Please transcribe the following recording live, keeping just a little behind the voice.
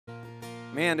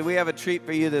Man, do we have a treat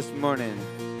for you this morning?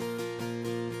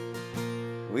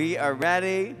 We are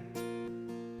ready.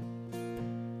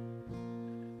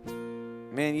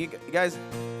 Man, you guys,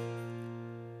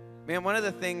 man, one of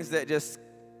the things that just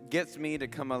gets me to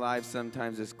come alive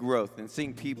sometimes is growth and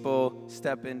seeing people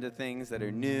step into things that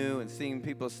are new and seeing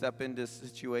people step into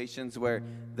situations where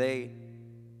they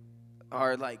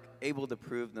are like able to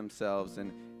prove themselves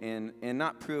and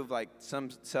not prove like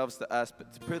themselves to us,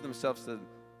 but to prove themselves to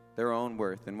their own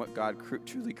worth and what God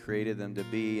truly created them to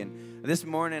be. And this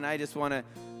morning, I just want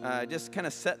to just kind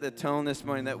of set the tone this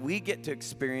morning that we get to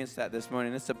experience that this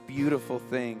morning. It's a beautiful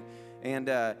thing. And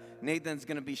Nathan's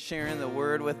going to be sharing the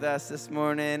word with us this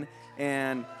morning.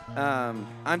 And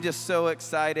I'm just so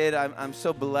excited. I'm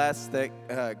so blessed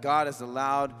that God has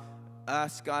allowed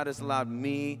us, God has allowed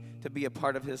me to be a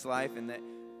part of his life, and that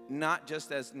not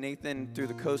just as Nathan through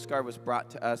the Coast Guard was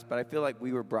brought to us, but I feel like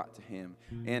we were brought to him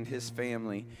and his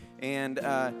family. And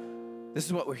this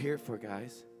is what we're here for,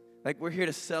 guys. Like, we're here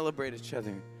to celebrate each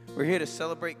other. We're here to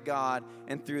celebrate God,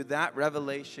 and through that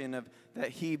revelation of that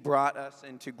he brought us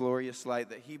into glorious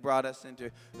light, that he brought us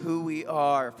into who we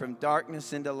are, from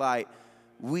darkness into light,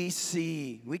 we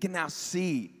can now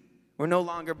see. We're no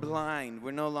longer blind.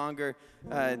 We're no longer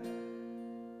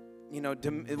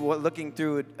looking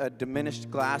through a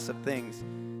diminished glass of things,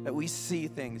 that we see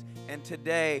things. And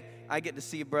today, I get to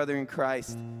see a brother in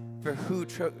Christ for who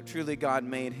truly God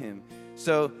made him.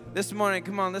 So this morning,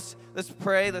 come on, let's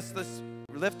pray. Let's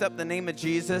lift up the name of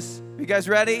Jesus. Are you guys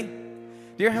ready?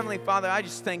 Dear Heavenly Father, I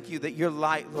just thank you that your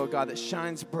light, Lord God, that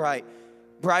shines bright,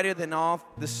 brighter than all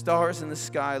the stars in the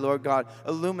sky, Lord God,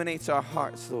 illuminates our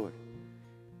hearts, Lord.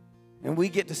 And we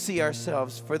get to see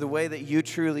ourselves for the way that you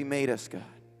truly made us, God.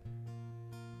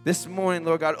 This morning,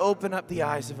 Lord God, open up the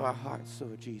eyes of our hearts,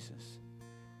 Lord Jesus,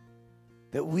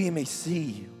 that we may see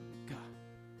you, God.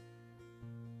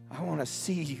 I want to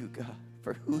see you, God,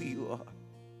 for who you are.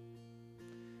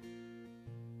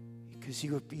 Because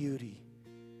you are beauty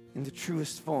in the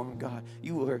truest form, God.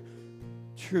 You are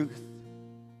truth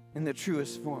in the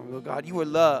truest form, Lord God. You are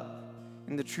love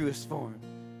in the truest form.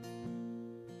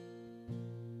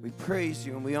 We praise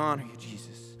you and we honor you,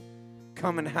 Jesus.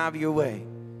 Come and have your way.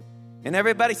 And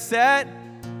everybody said,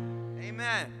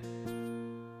 amen.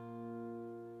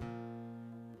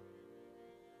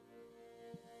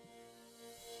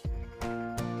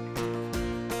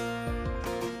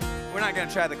 We're not going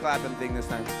to try the clapping thing this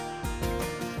time.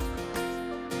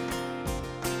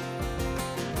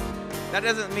 That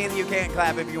doesn't mean you can't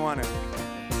clap if you want to.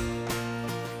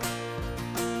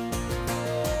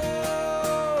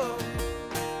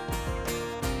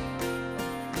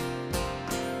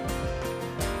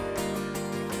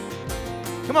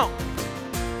 Come on.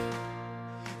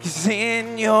 'Cause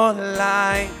in your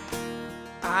light,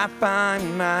 I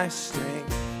find my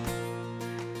strength.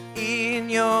 In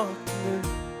your truth,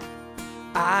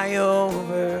 I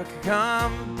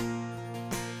overcome.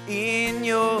 In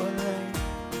your light,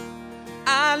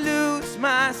 I lose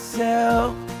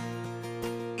myself.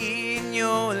 In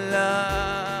your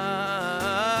love.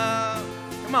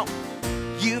 Come on.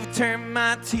 You've turned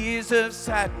my tears of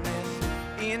sadness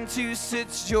into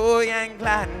such joy and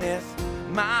gladness,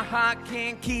 my heart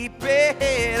can't keep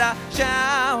it. I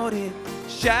shout it,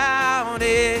 shout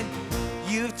it.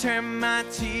 You've turned my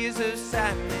tears of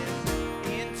sadness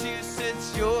into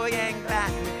such joy and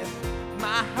gladness,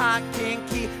 my heart can't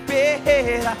keep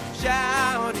it. I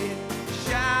shout it,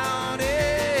 shout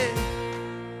it.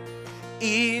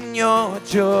 In your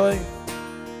joy,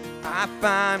 I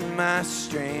find my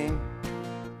strength.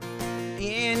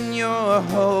 In your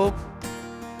hope,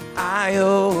 I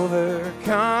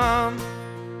overcome.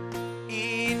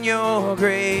 In your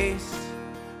grace,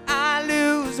 I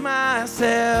lose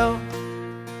myself.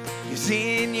 'Cause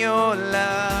in your love,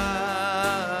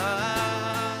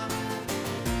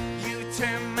 you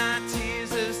turn my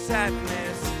tears of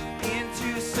sadness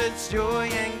into such joy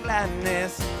and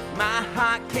gladness, my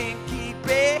heart can't keep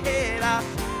it up.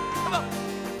 Come on.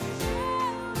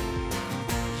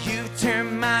 You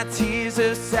turn my tears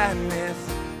of sadness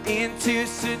into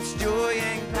such joy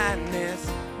and gladness,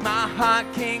 my heart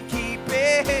can't keep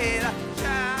it.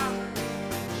 Shout,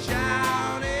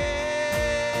 shout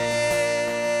it.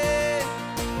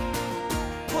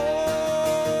 Oh.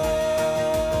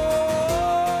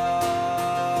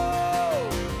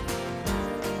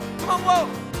 Come on, whoa.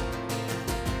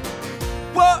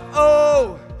 Whoa,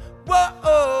 whoa,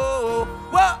 whoa,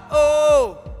 whoa, whoa,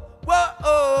 whoa,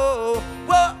 whoa.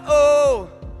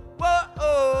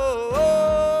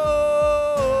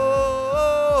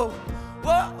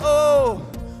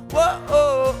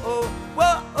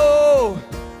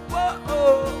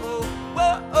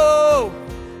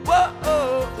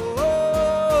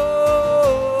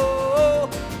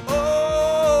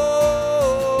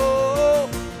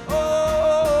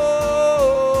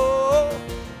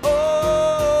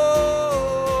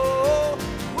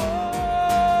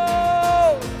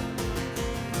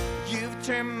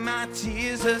 my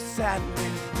tears of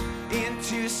sadness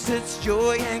into such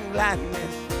joy and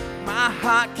gladness. My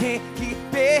heart can't keep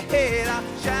it. I'm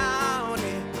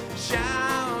shouting,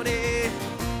 shouting.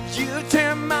 You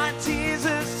turn my tears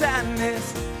of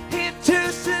sadness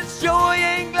into such joy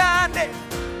and gladness.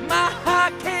 My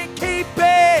heart can't keep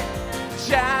it.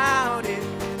 Shouting,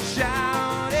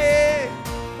 shouting.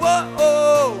 Whoa,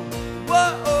 whoa,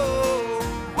 whoa,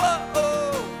 whoa,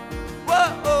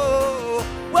 whoa, whoa,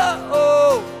 whoa.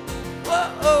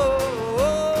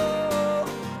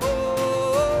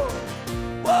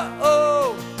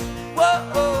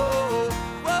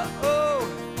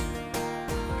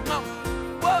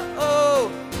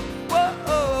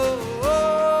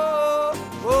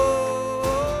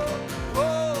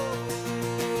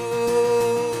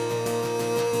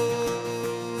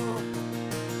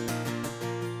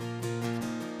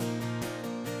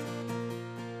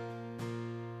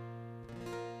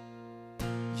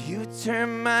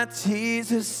 Turn my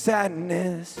tears of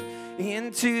sadness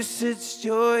into such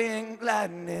joy and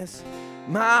gladness.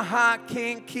 My heart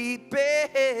can't keep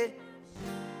it.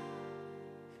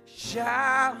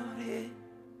 Shout it.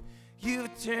 You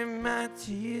turn my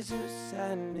tears of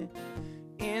sadness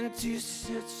into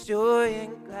such joy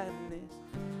and gladness.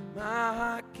 My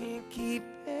heart can't keep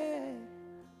it.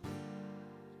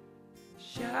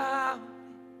 Shout it.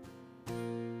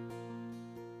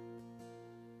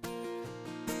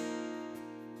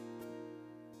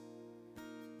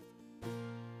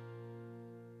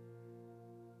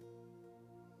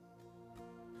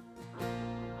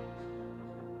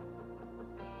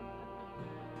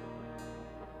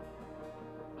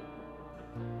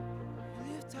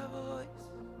 Our voice,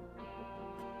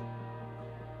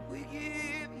 we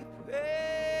give you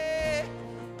praise.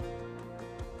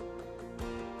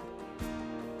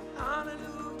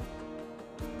 Hallelujah,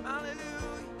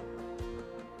 hallelujah,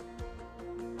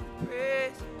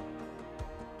 praise.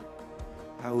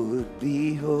 I would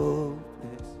be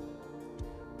hopeless,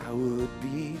 I would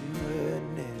be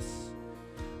hurtless,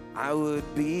 I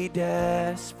would be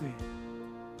desperate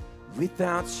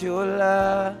without your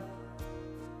love.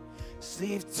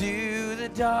 Slave to the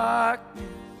darkness,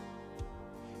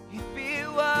 if it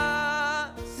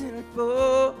wasn't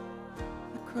for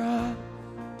the cross.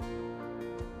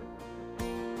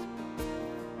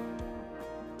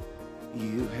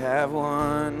 You have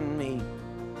won me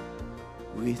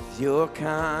with your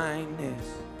kindness.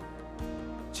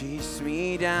 Chased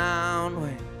me down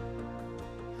when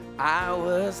I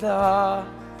was lost.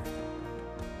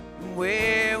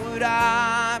 Where would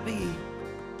I be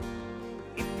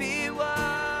if it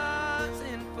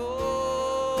wasn't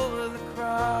for the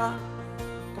cross?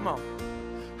 Come on.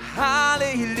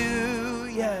 Hallelujah.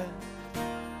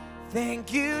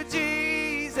 Thank you,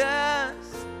 Jesus.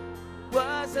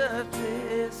 Was a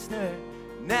prisoner.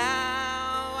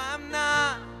 Now I'm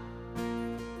not.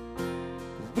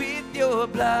 With your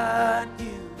blood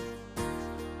you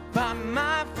bought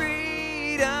my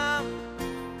freedom.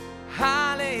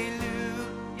 Hallelujah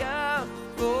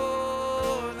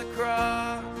for the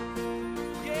cross.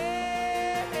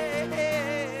 Yeah.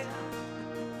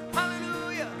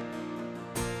 Hallelujah.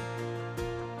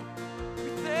 We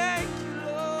thank you,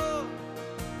 Lord.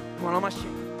 Come on, all my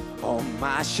shame. All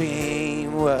my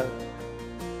shame was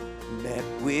met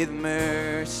with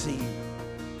mercy.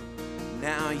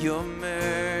 Now your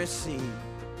mercy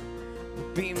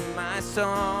will be my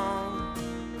song.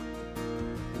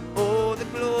 Oh, the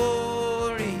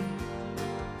glory,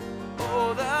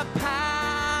 oh, the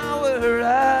power of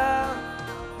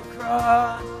the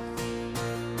cross.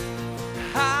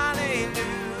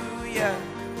 Hallelujah.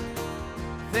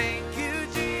 Thank you,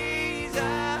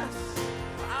 Jesus.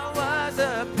 I was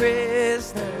a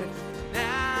prisoner.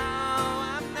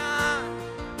 Now I'm not.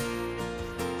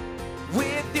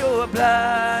 With your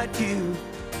blood you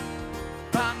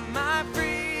bought my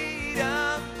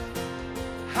freedom.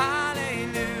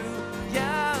 Hallelujah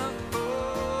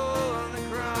for the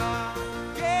cross.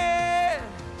 Yeah.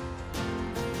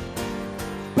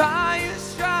 By your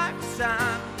stripes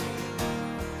I'm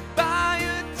healed. By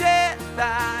your death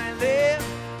I live.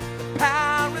 The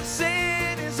power of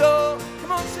sin is over.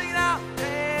 Come on, sing it out.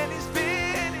 And he's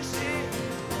finished it.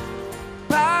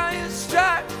 By your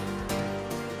stripes,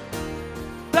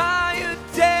 by your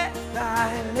death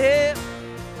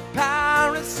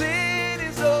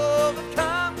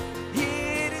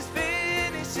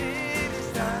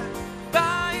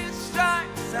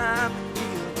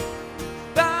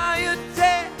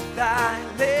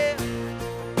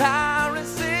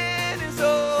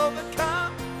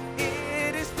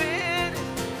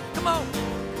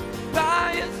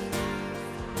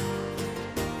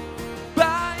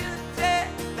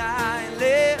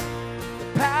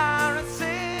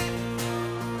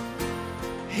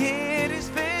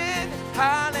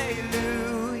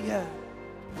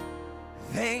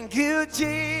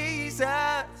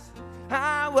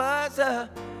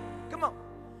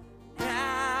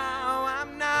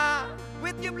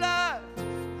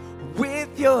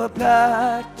your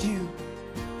blood, you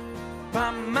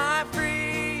bought my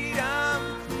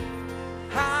freedom.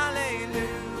 Hallelujah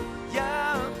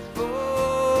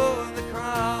for the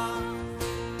cross.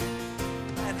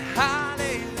 And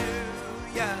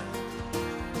hallelujah,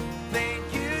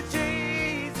 thank you,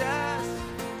 Jesus.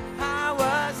 I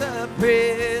was a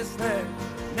prisoner,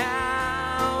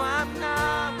 now I'm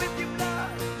not. With your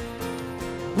blood,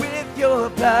 with your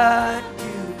blood,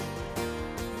 you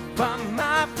bought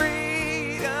my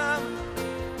freedom.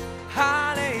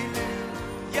 Hallelujah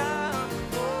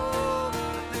for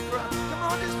the cross. Come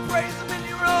on, just praise him in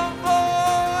your own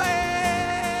voice.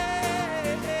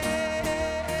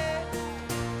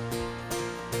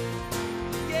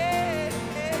 Yeah.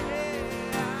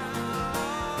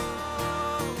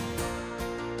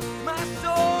 My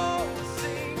soul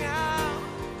sing out.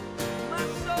 My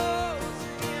soul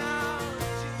sing out.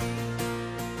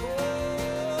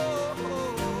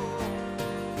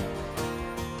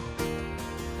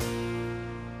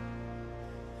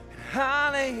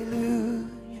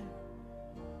 Hallelujah.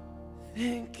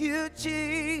 Thank you,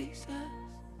 Jesus.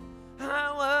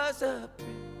 I was a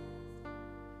prisoner,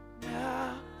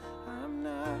 now I'm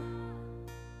not.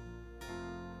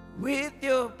 With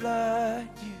your blood,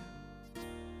 you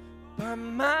bought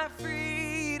my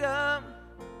freedom.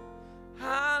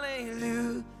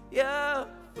 Hallelujah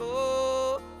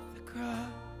for the cross.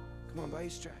 Come on, by your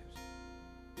stripes.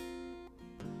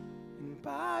 And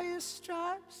by your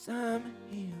stripes I'm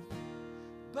healed.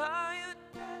 By your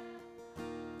death,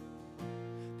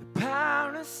 the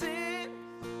power of sin,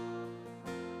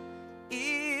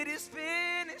 it is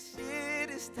finished, it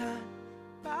is done.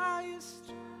 By your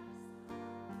stripes,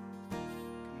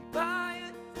 by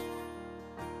your death,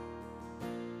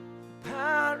 the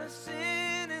power of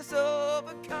sin is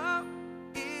overcome.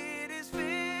 It is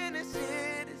finished,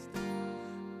 it is done.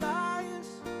 By your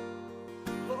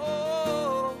stripes,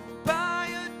 oh, by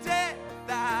your death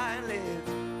I live.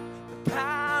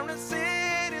 Power of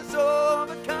sin is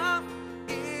overcome.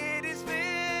 It is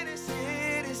finished,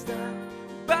 it is done.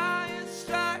 By your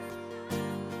stripes,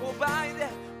 oh, by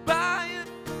that, by your,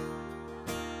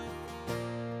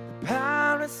 the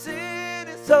power of sin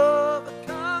is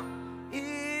overcome.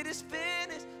 It is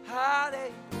finished.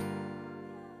 Hallelujah.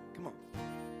 Come on.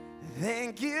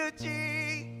 Thank you,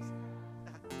 Jesus.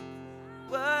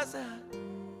 Was I?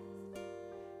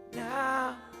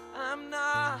 Now I'm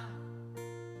not.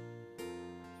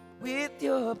 With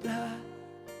your blood,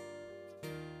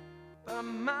 by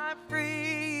my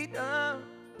freedom.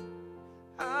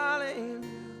 Hallelujah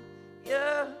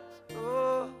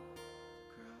for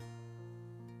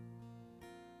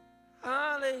the cross.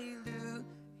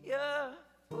 Hallelujah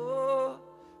for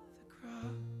the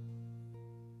cross.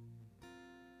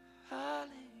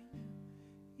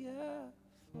 Hallelujah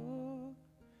for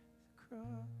the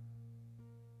cross.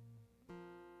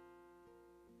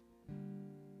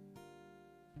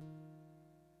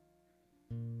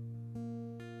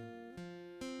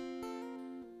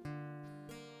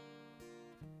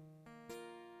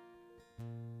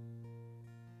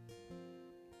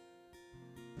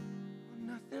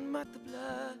 Nothing but the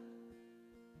blood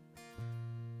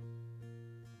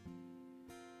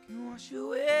can wash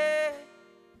away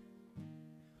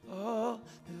all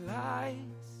the lies.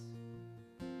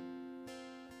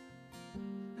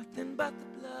 Nothing but the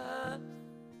blood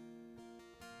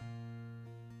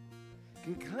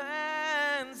can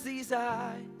cleanse these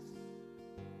eyes.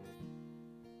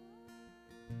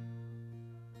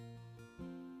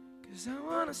 'Cause I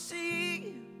wanna see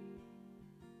you,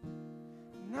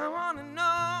 and I wanna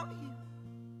know you,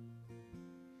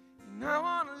 and I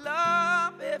wanna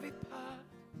love every part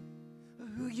of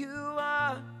who you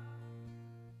are.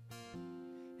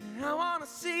 And I wanna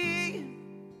see you,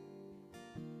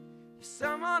 yes,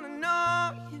 I wanna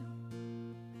know you,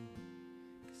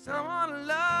 'cause I wanna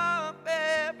love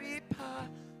every part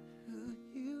of who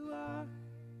you are.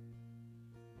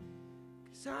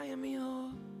 'Cause I am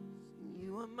yours and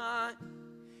you are mine.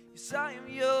 Yes, I am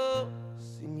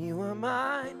yours and you are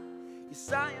mine.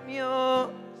 Yes, I am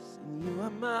yours and you are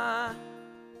mine.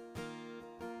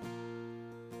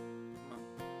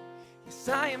 Yes,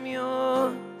 I am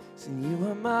yours and you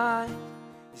are mine.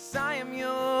 Yes, I am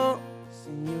yours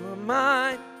and you are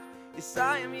mine. Yes,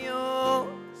 I am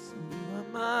yours and you are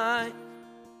mine.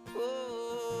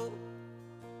 Oh,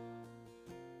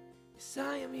 yes,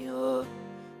 I am yours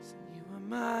and you are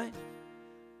mine.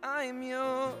 I am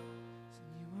yours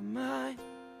and you are mine.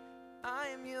 I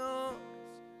am yours,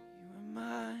 you are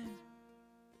mine.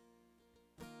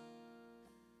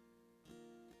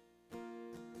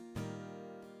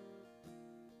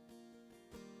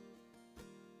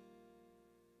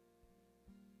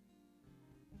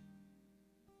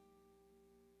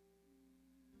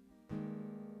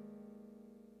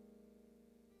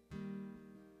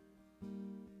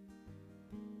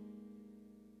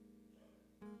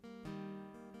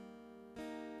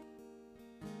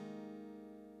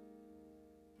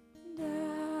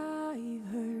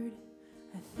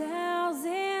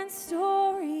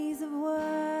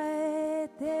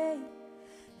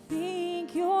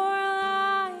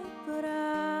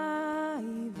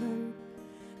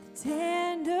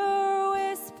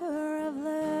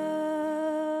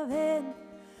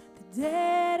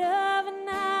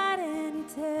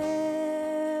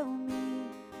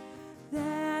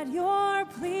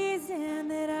 pleased and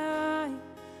that I'm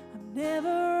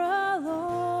never alone.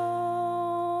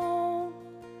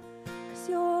 'Cause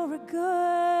you're a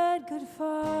good, good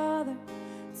Father.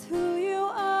 It's who you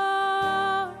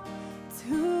are. It's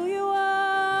who you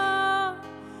are.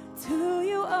 It's who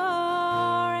you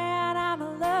are. And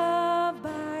I'm loved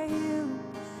by you.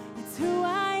 It's who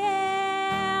I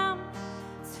am.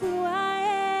 It's who I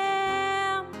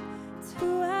am. It's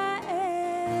who I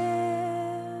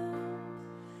am.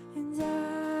 And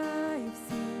I've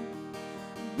seen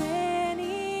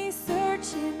many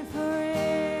searching for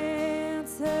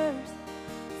answers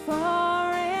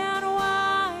far and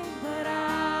wide, but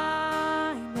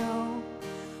I know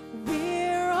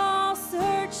we're all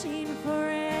searching for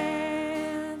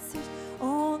answers.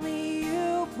 Only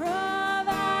you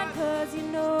provide, 'cause you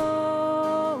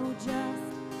know just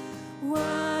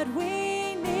what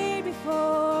we need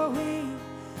before we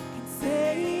can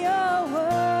say a word.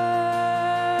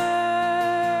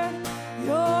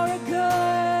 You're a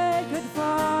good, good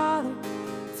Father.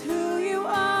 It's who you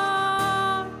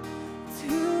are. It's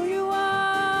who you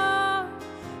are.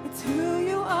 It's who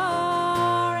you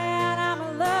are. And I'm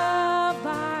loved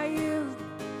by you.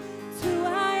 It's who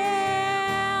I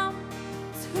am.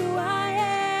 It's who I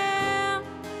am.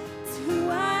 It's who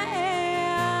I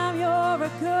am. You're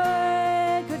a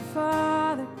good, good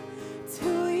Father. It's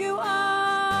who you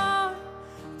are.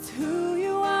 It's who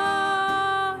you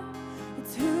are.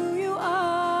 It's who you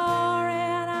are.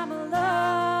 And I'm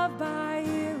loved by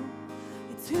you.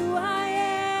 It's who I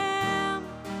am.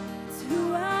 It's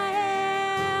who I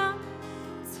am.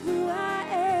 It's who I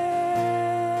am.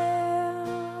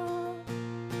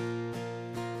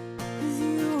 'Cause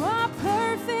you are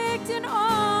perfect in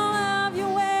all of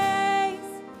your ways.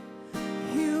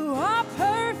 You are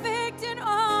perfect in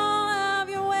all of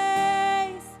your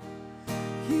ways.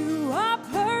 You are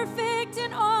perfect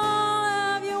in all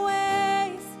of your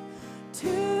ways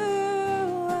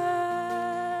to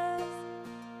us.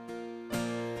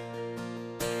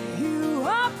 You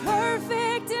are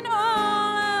perfect in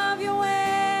all of your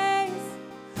ways.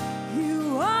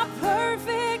 You are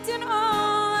perfect in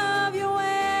all of your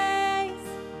ways.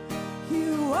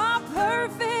 You are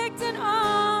perfect in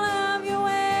all of your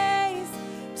ways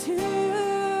to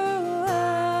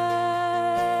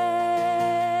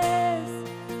us.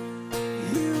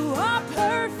 You are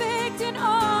perfect in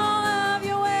all of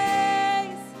your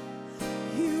ways.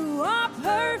 You are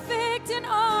perfect in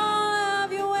all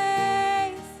of your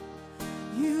ways.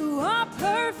 You are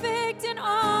perfect in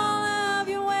all of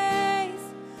your ways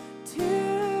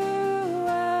to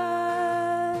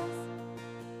us.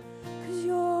 'Cause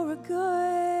you're a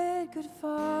good, good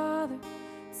Father.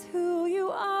 It's who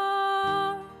you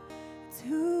are. It's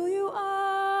who you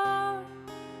are.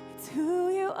 It's who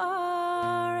you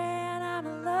are. And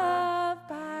I'm loved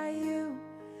by you.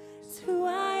 It's who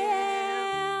I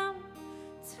am.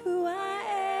 It's who I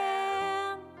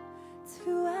am. It's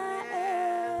who I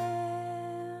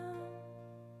am.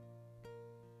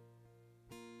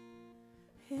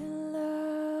 In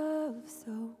love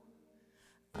so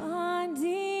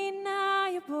undeniable,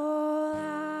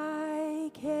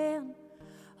 I can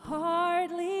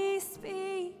hardly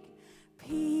speak.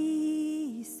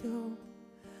 Peace so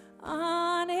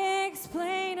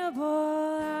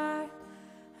unexplainable,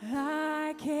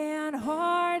 I can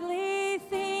hardly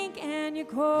think. And you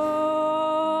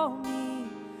call me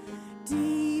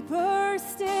deeper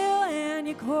still, and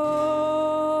you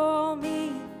call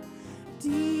me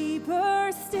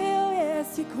deeper still.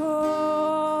 Yes, you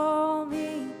call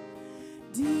me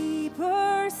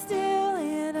deeper still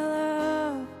in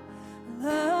love,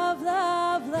 love,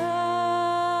 love,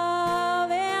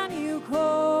 love. And you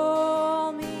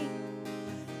call me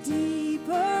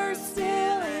deeper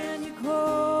still, and you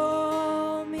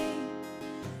call me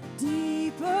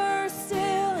deeper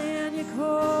still, and you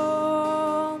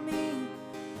call me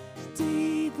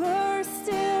deeper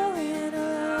still in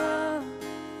love,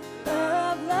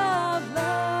 love, love,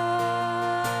 love.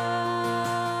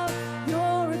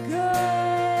 You're a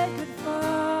good, good Father.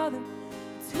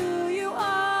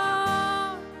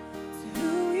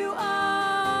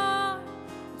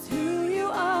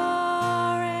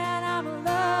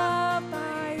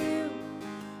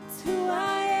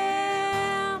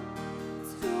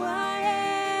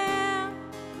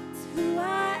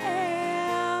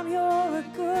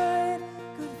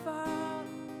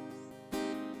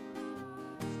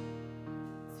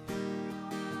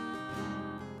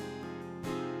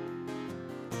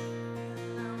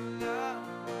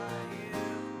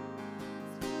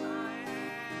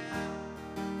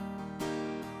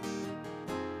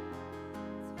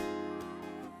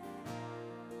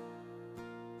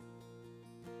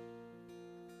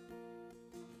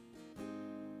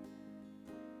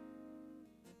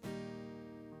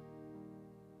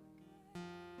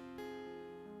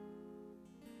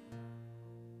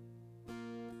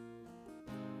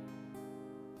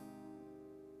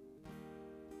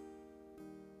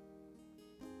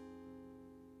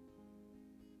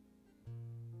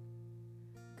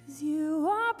 You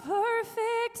are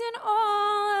perfect in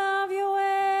all of your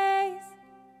ways.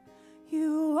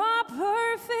 You are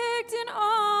perfect in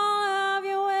all of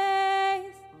your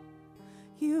ways.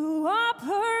 You are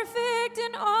perfect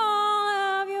in all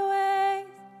of your ways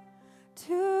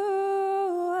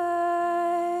to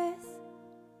us.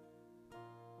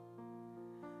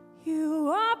 You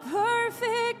are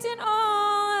perfect in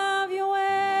all of your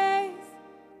ways.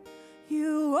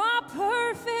 You are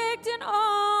perfect in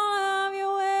all of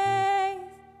your ways.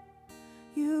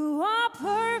 You are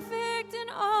perfect in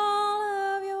all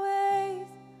of your ways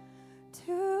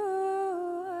to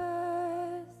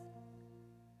us.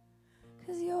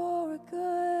 'Cause you're a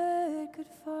good,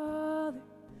 good Father.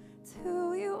 It's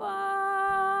who you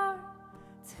are.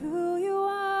 It's who you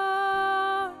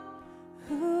are.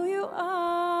 Who you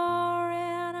are.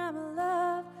 And I'm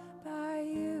loved by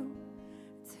you.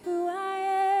 It's who I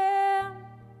am.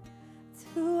 It's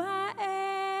who I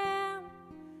am.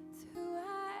 It's who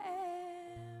I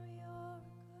am. You're a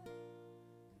good,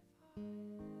 good Father.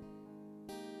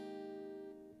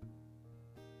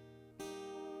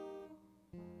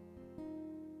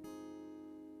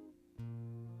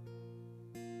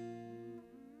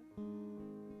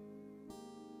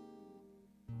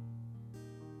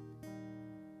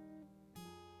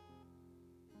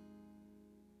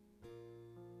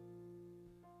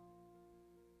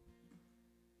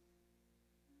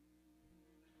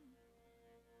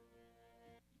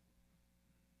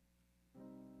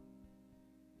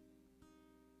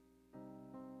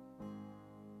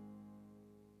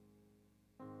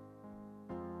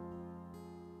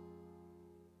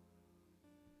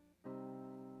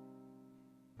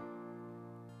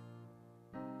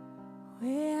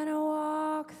 When I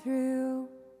walk through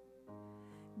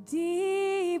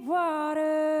deep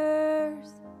waters,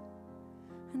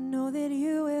 I know that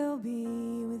you will be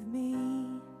with me.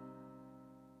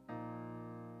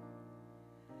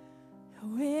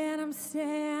 When I'm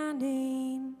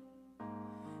standing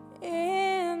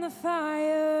in the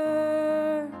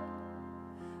fire,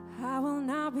 I will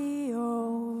not be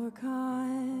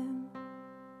overcome.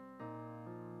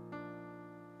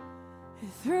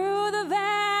 Through the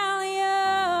valley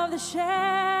of the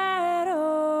shadow,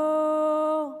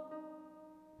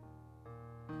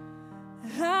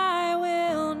 I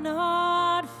will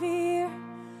not fear.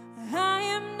 I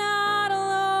am not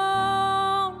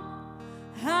alone.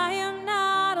 I am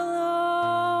not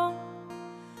alone.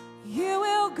 You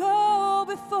will go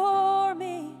before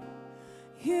me.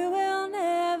 You will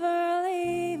never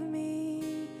leave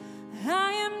me.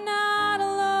 I am not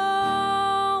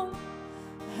alone.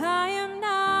 I am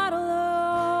not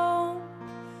alone.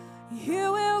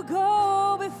 You will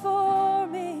go before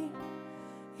me.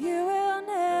 You will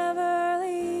never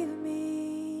leave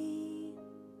me.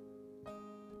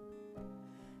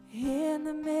 In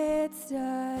the midst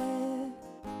of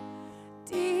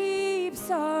deep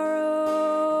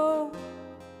sorrow,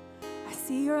 I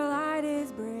see your light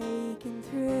is breaking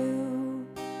through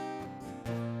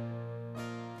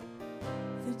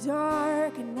the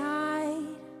dark night.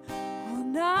 Will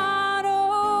not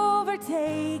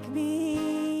overtake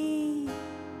me,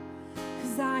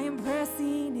 'cause I am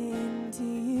pressing into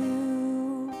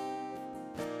you.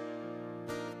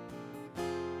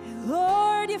 And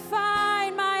Lord, you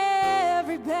fight my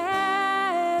every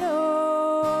battle.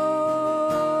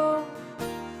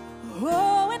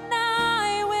 Oh, and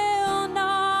I will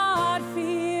not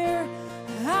fear.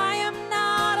 I am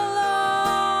not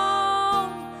alone.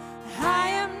 I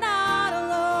am not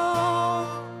alone.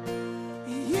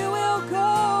 You will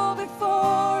go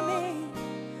before me.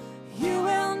 You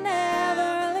will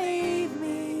never leave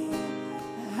me.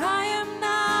 I am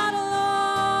not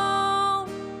alone.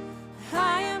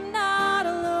 I am not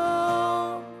alone.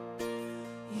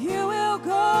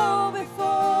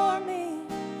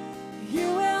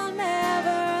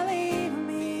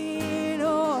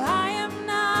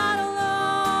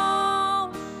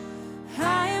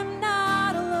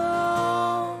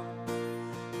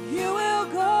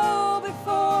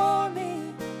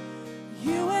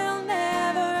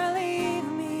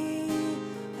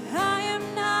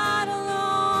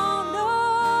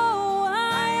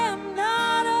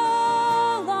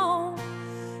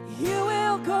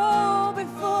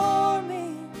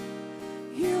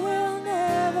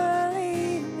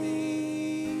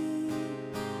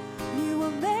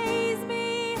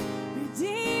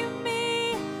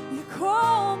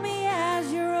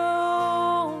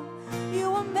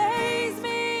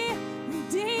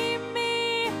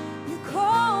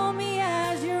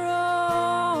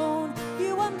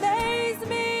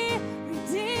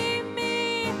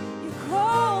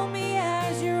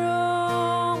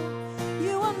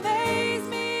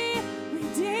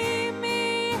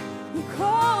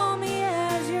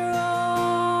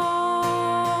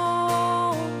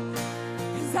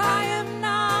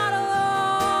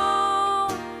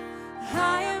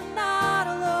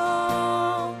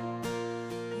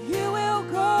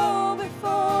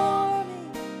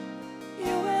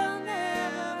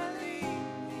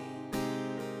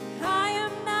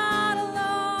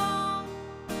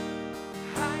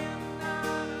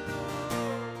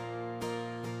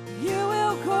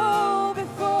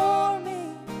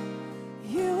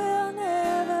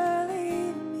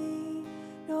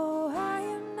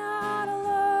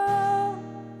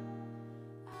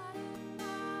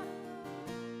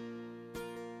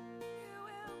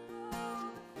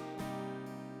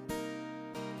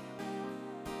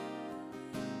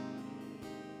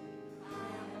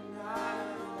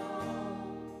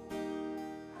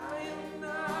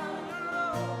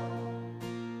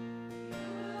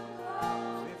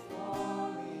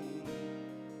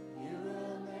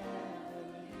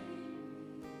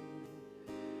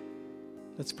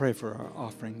 Let's pray for our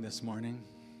offering this morning.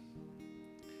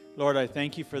 Lord, I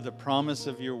thank you for the promise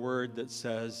of your word that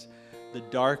says, the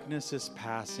darkness is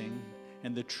passing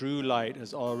and the true light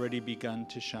has already begun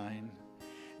to shine.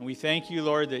 And we thank you,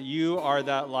 Lord, that you are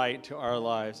that light to our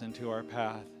lives and to our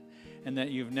path, and that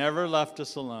you've never left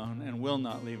us alone and will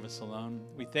not leave us alone.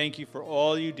 We thank you for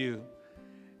all you do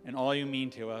and all you mean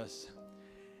to us.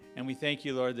 And we thank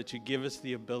you, Lord, that you give us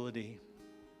the ability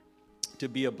to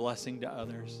be a blessing to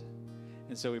others.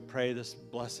 And so we pray this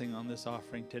blessing on this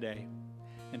offering today.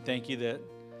 And thank you that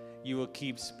you will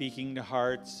keep speaking to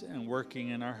hearts and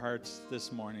working in our hearts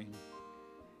this morning.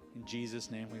 In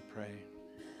Jesus' name we pray.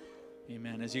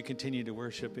 Amen. As you continue to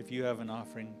worship, if you have an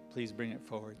offering, please bring it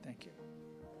forward. Thank you.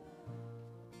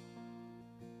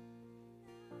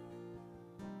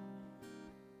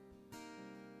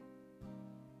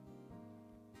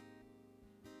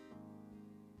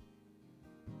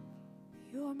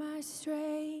 You're my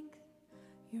strength,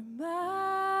 you're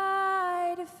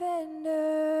my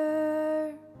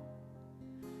defender,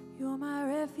 you're my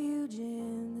refuge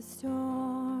in the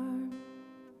storm.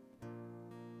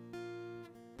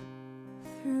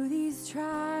 Through these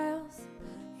trials,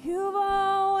 you've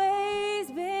always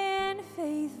been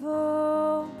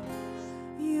faithful.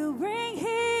 You bring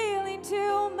healing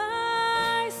to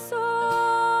my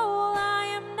soul. I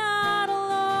am not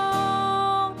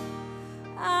alone.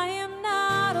 I am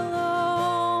not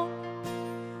alone.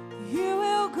 You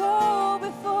will go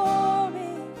before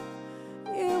me.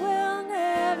 You will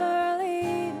never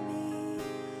leave me.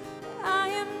 I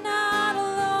am not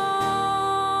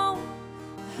alone.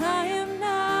 I am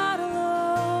not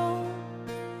alone.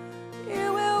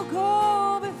 You will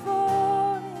go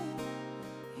before me.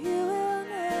 You will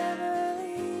never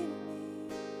leave me.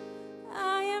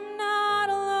 I am not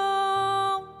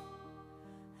alone.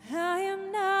 I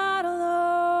am not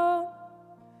alone.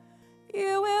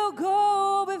 You will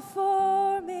go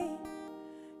before me.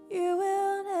 You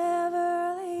will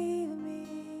never leave me.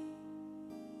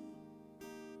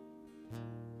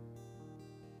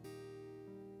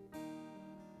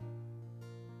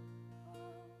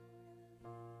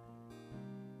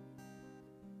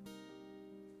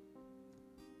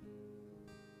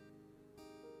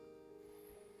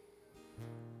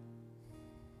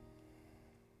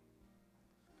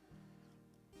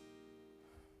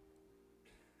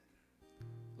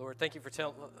 Lord, thank you for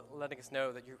letting us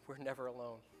know that we're never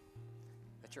alone,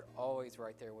 that you're always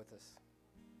right there with us.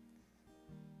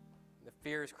 The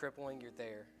fear is crippling, you're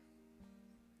there,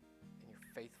 and you're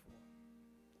faithful.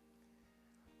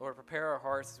 Lord, prepare our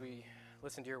hearts as we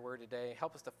listen to your word today.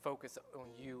 Help us to focus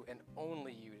on you and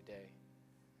only you today.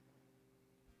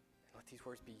 And let these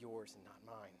words be yours and not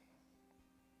mine.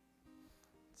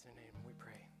 It's in your name we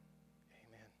pray.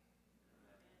 Amen.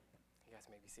 You guys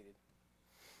may be seated.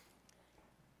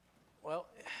 Well,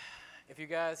 if you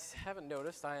guys haven't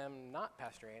noticed, I am not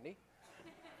Pastor Andy.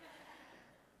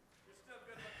 You're still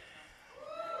good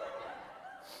looking.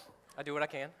 I do what I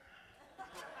can.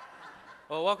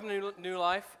 Well, welcome to New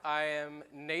Life. I am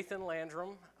Nathan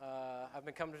Landrum. I've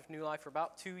been coming to New Life for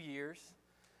about 2 years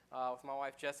with my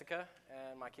wife Jessica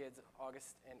and my kids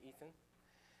August and Ethan.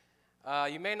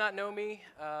 You may not know me.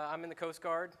 I'm in the Coast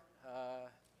Guard,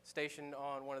 stationed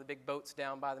on one of the big boats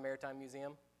down by the Maritime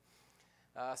Museum.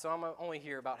 So I'm only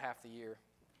here about half the year.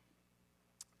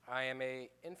 I am an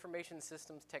information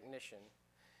systems technician,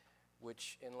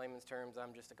 which in layman's terms,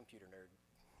 I'm just a computer nerd.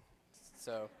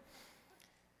 So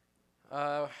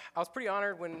I was pretty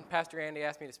honored when Pastor Andy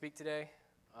asked me to speak today.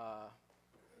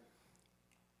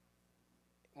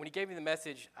 When he gave me the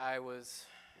message, I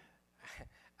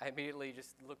immediately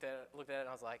just looked at it and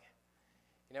I was like,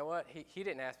 you know what? He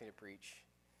didn't ask me to preach.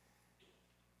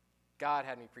 God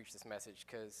had me preach this message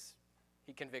because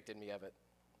he convicted me of it.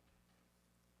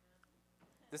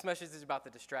 This message is about the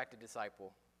distracted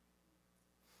disciple.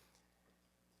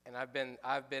 And I've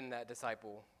been that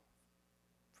disciple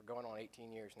for going on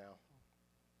 18 years now.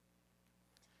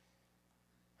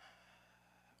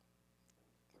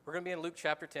 We're going to be in Luke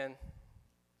chapter 10.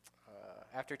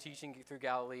 After teaching through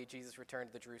Galilee, Jesus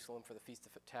returned to Jerusalem for the Feast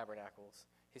of Tabernacles.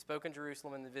 He spoke in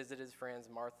Jerusalem and visited his friends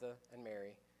Martha and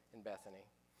Mary in Bethany.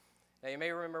 Now, you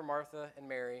may remember Martha and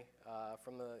Mary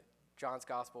from the John's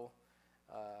Gospel,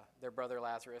 their brother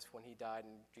Lazarus when he died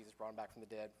and Jesus brought him back from the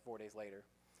dead 4 days later.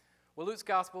 Well, Luke's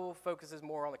Gospel focuses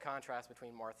more on the contrast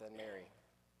between Martha and Mary.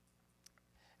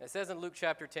 And it says in Luke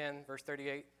chapter 10, verse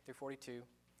 38 through 42,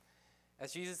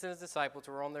 as Jesus and his disciples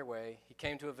were on their way, he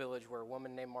came to a village where a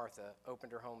woman named Martha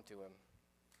opened her home to him.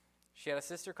 She had a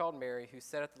sister called Mary who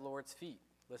sat at the Lord's feet,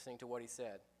 listening to what he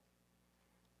said.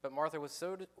 But Martha was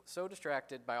so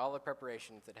distracted by all the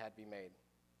preparations that had to be made.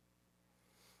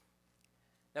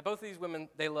 Now, both of these women,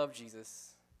 they loved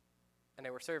Jesus, and they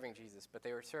were serving Jesus, but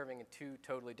they were serving in two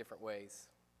totally different ways.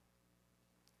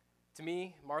 To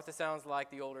me, Martha sounds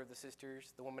like the older of the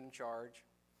sisters, the woman in charge,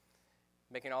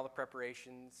 making all the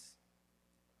preparations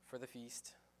for the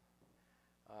feast.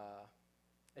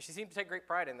 And she seemed to take great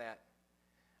pride in that.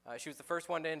 She was the first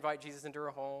one to invite Jesus into her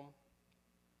home.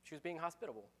 She was being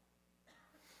hospitable.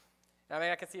 And I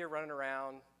mean, I can see her running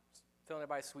around, filling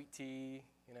everybody's sweet tea,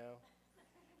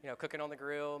 cooking on the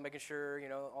grill, making sure,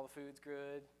 all the food's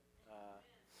good,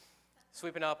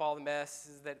 sweeping up all the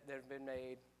messes that have been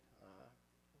made,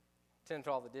 tending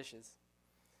to all the dishes.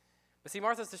 But see,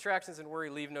 Martha's distractions and worry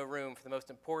leave no room for the most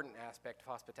important aspect of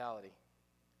hospitality: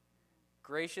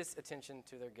 gracious attention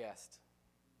to their guest.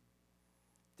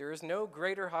 There is no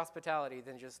greater hospitality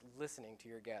than just listening to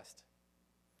your guest.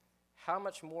 How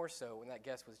much more so when that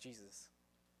guest was Jesus?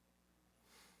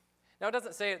 Now, it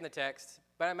doesn't say it in the text,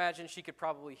 but I imagine she could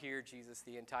probably hear Jesus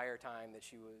the entire time that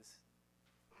she was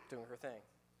doing her thing.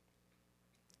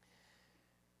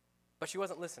 But she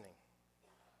wasn't listening.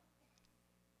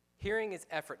 Hearing is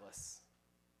effortless,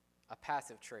 a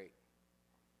passive trait.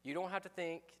 You don't have to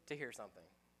think to hear something.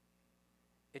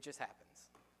 It just happens.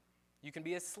 You can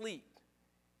be asleep,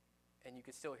 and you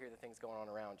can still hear the things going on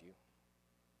around you.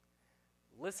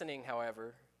 Listening,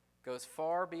 however, goes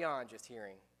far beyond just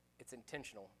hearing. It's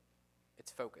intentional.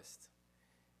 It's focused.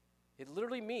 It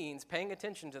literally means paying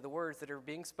attention to the words that are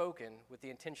being spoken with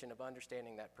the intention of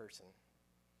understanding that person.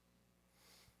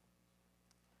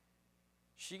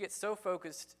 She gets so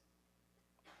focused.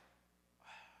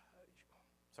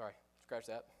 Sorry, scratch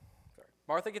that. Sorry.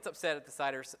 Martha gets upset at the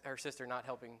sight of her sister not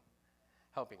helping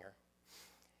her.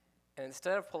 And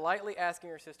instead of politely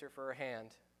asking her sister for her hand,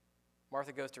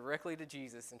 Martha goes directly to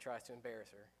Jesus and tries to embarrass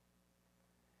her.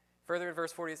 Further in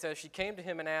verse 40 it says, she came to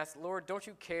him and asked, Lord, don't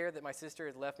you care that my sister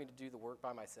has left me to do the work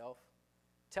by myself?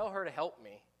 Tell her to help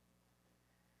me.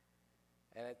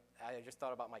 And I just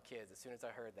thought about my kids as soon as I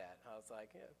heard that. I was like,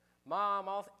 Mom,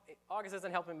 August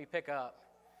isn't helping me pick up.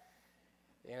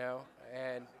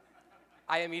 And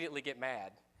I immediately get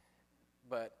mad.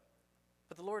 But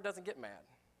the Lord doesn't get mad.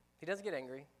 He doesn't get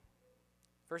angry.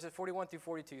 Verses 41 through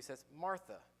 42 says,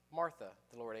 Martha, Martha,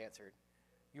 the Lord answered,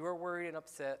 you are worried and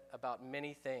upset about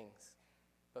many things,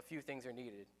 but few things are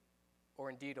needed, or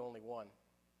indeed only one.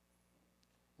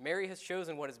 Mary has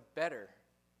chosen what is better,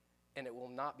 and it will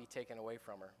not be taken away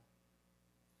from her.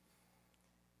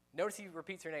 Notice he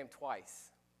repeats her name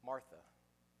twice, Martha,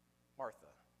 Martha.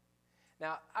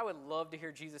 Now, I would love to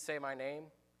hear Jesus say my name,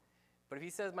 but if he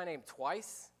says my name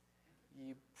twice,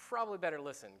 you probably better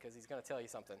listen, because he's going to tell you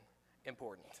something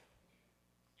important.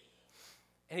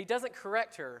 And he doesn't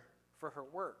correct her for her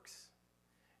works.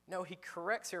 No, he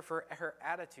corrects her for her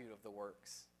attitude of the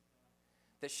works.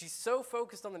 That she's so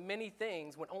focused on the many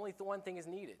things when only the one thing is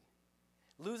needed.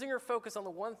 Losing her focus on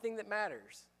the one thing that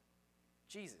matters,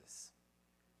 Jesus.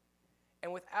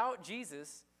 And without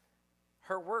Jesus,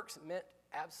 her works meant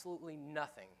absolutely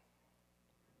nothing.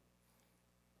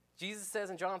 Jesus says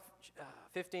in John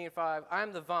 15:5, I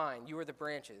am the vine, you are the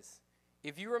branches.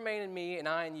 If you remain in me and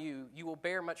I in you, you will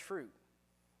bear much fruit.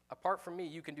 Apart from me,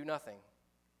 you can do nothing.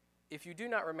 If you do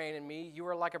not remain in me, you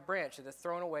are like a branch that is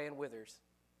thrown away and withers.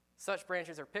 Such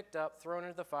branches are picked up, thrown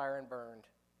into the fire, and burned.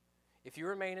 If you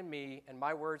remain in me and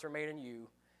my words remain in you,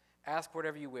 ask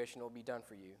whatever you wish and it will be done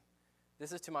for you.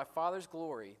 This is to my Father's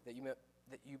glory that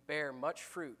you bear much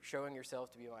fruit, showing yourselves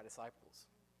to be my disciples.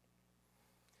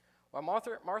 While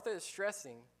Martha is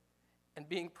stressing and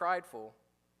being prideful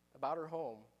about her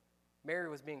home, Mary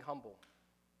was being humble.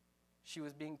 She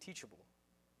was being teachable.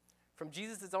 From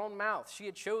Jesus' own mouth, she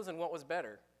had chosen what was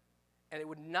better, and it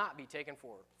would not be taken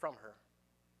from her.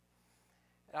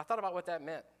 And I thought about what that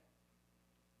meant.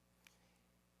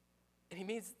 And he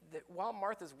means that while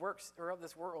Martha's works are of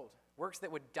this world, works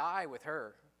that would die with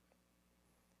her,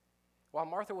 while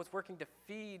Martha was working to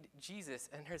feed Jesus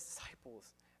and her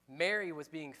disciples, Mary was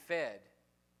being fed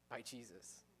by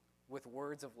Jesus with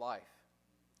words of life,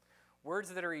 words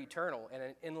that are eternal and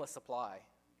an endless supply,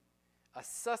 a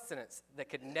sustenance that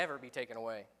could never be taken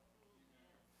away.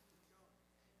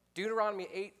 Deuteronomy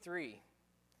 8:3,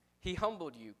 he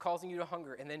humbled you, causing you to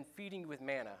hunger, and then feeding you with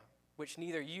manna, which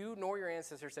neither you nor your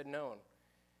ancestors had known,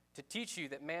 to teach you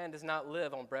that man does not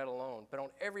live on bread alone, but on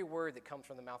every word that comes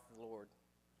from the mouth of the Lord.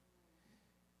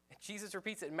 And Jesus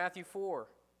repeats it in Matthew 4,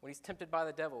 when he's tempted by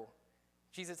the devil.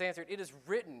 Jesus answered, it is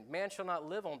written, man shall not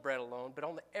live on bread alone, but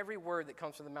on every word that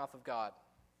comes from the mouth of God.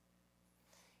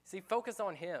 See, focus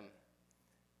on him.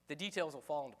 The details will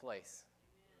fall into place.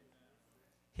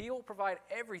 He will provide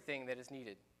everything that is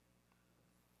needed.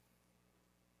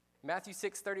 Matthew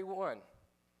 6:31,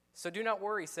 So do not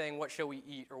worry, saying, what shall we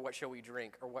eat, or what shall we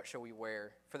drink, or what shall we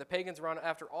wear? For the pagans run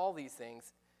after all these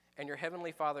things, and your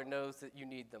heavenly Father knows that you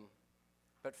need them.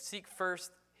 But seek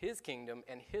first his kingdom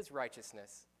and his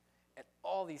righteousness, and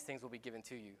all these things will be given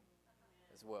to you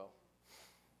as well.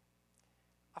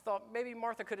 I thought maybe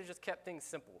Martha could have just kept things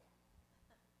simple.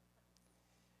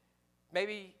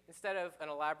 Maybe instead of an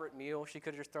elaborate meal, she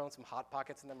could have just thrown some Hot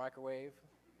Pockets in the microwave.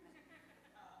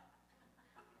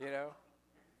 You know?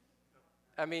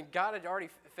 I mean, God had already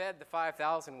fed the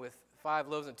 5,000 with 5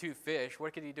 loaves and 2 fish.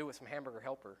 What could he do with some hamburger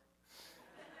helper?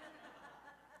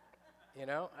 You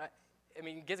know? I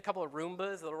mean, get a couple of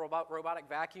Roombas, the little robotic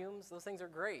vacuums. Those things are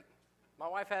great. My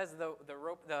wife has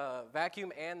the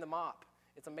vacuum and the mop.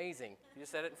 It's amazing. You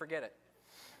just set it and forget it.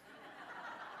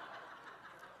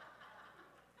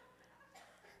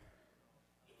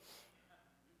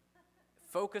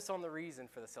 Focus on the reason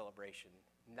for the celebration,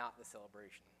 not the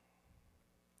celebration.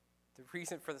 The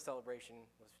reason for the celebration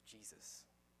was Jesus.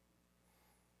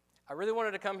 I really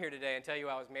wanted to come here today and tell you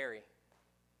I was Mary,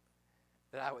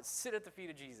 that I would sit at the feet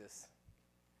of Jesus.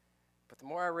 But the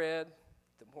more I read,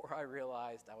 the more I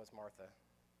realized I was Martha.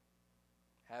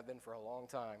 Have been for a long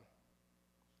time.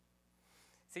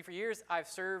 See, for years I've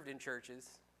served in churches.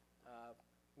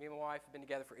 Me and my wife have been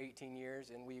together for 18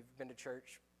 years, and we've been to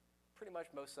church pretty much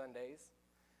most Sundays.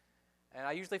 And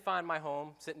I usually find my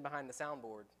home sitting behind the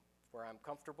soundboard where I'm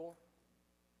comfortable.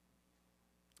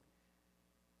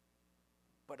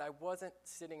 But I wasn't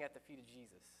sitting at the feet of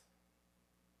Jesus.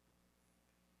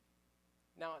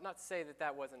 Now, not to say that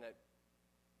that wasn't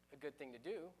a good thing to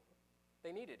do.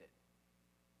 They needed it.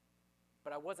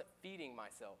 But I wasn't feeding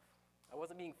myself. I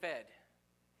wasn't being fed.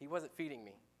 He wasn't feeding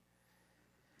me.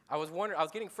 I was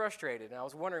getting frustrated, and I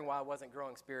was wondering why I wasn't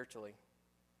growing spiritually.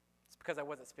 It's because I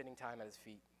wasn't spending time at his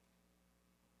feet.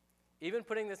 Even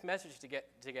putting this message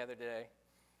together today,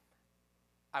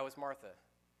 I was Martha.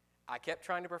 I kept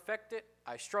trying to perfect it.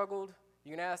 I struggled.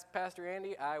 You can ask Pastor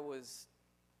Andy. I was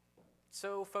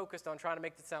so focused on trying to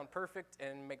make it sound perfect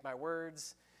and make my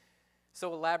words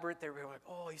so elaborate. They were like,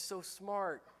 oh, he's so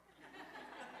smart.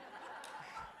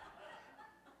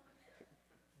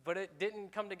 But it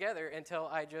didn't come together until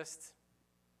I just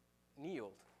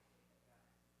kneeled.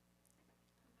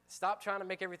 Stop trying to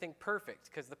make everything perfect,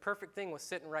 because the perfect thing was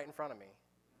sitting right in front of me.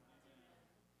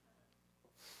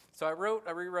 So I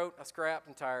rewrote, I scrapped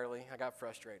entirely. I got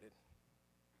frustrated.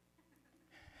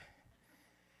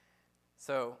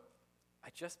 So I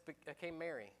just became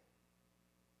Mary.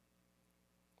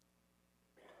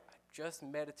 I just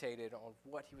meditated on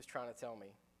what he was trying to tell me.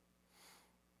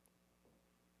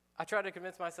 I tried to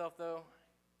convince myself, though,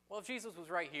 well, if Jesus was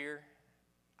right here,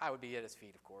 I would be at his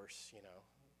feet, of course, you know.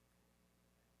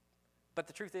 But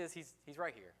the truth is, he's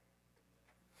right here.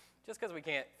 Just because we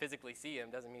can't physically see him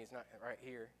doesn't mean he's not right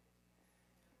here.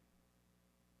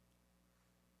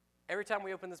 Every time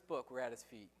we open this book, we're at his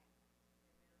feet.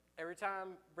 Every time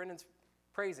Brendan's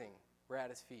praising, we're at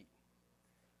his feet.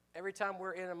 Every time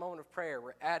we're in a moment of prayer,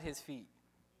 we're at his feet.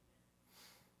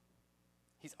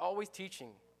 He's always teaching.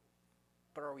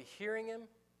 But are we hearing him,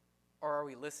 or are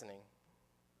we listening?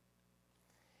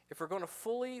 If we're going to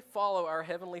fully follow our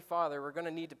Heavenly Father, we're going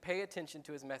to need to pay attention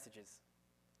to his messages.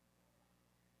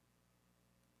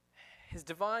 His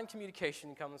divine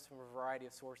communication comes from a variety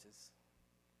of sources.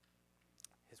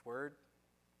 His word,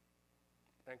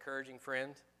 an encouraging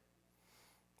friend,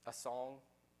 a song,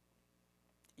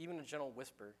 even a gentle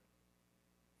whisper.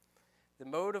 The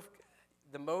mode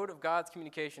of God's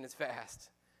communication is fast,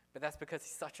 but that's because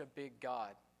he's such a big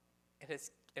God. And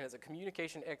as a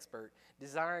communication expert,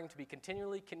 desiring to be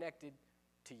continually connected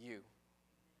to you.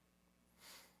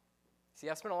 See,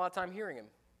 I've spent a lot of time hearing him,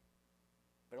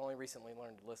 but only recently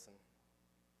learned to listen.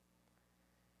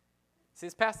 See,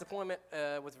 this past deployment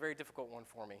was a very difficult one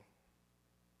for me.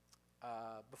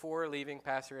 Before leaving,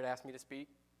 Pastor had asked me to speak.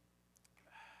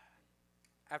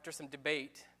 After some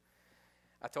debate,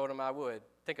 I told him I would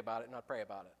think about it and I'd pray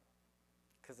about it.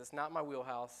 Because it's not my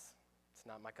wheelhouse, it's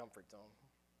not my comfort zone.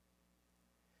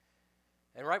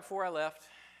 And right before I left,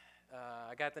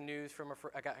 I got the news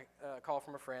I got a call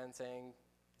from a friend saying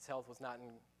his health was not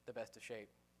in the best of shape.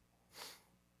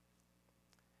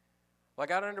 Well, I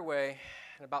got underway,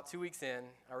 and about 2 weeks in,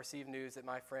 I received news that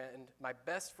my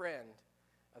best friend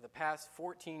of the past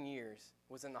 14 years,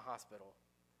 was in the hospital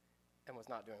and was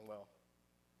not doing well.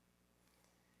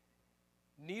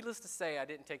 Needless to say, I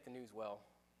didn't take the news well.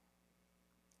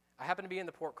 I happened to be in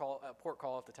the port call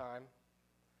at the time.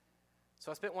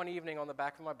 So I spent one evening on the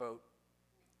back of my boat,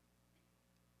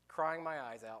 crying my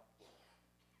eyes out.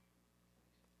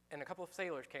 And a couple of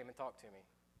sailors came and talked to me.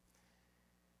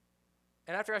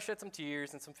 And after I shed some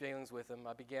tears and some feelings with him,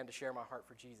 I began to share my heart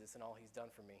for Jesus and all he's done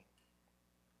for me.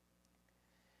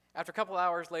 After a couple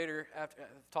hours later, after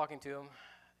talking to him,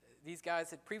 these guys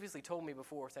had previously told me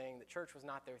before saying that church was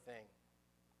not their thing,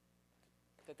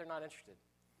 that they're not interested.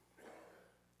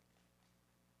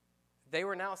 They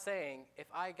were now saying if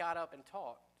I got up and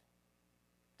talked,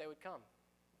 they would come.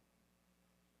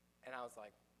 And I was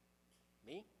like,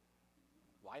 me?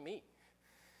 Why me?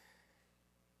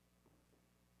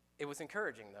 It was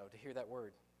encouraging, though, to hear that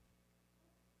word.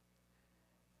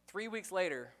 3 weeks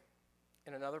later,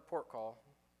 in another port call,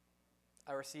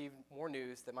 I received more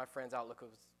news that my friend's outlook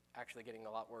was actually getting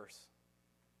a lot worse.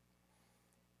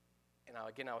 And I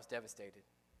was devastated.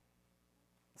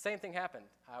 The same thing happened.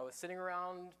 I was sitting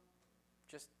around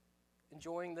just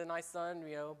enjoying the nice sun,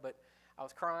 but I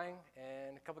was crying,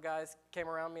 and a couple guys came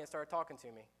around me and started talking to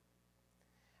me.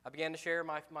 I began to share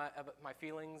my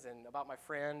feelings and about my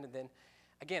friend, and then,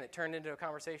 again, it turned into a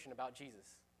conversation about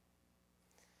Jesus.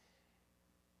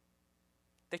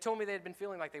 They told me they had been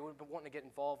feeling like they would have been wanting to get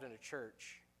involved in a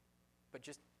church, but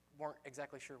just weren't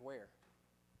exactly sure where.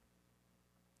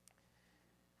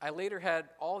 I later had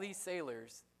all these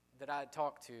sailors that I had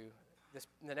talked to.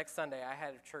 The next Sunday, I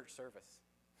had a church service.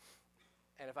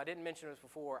 And if I didn't mention this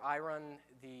before, I run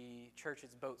the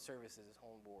church's boat services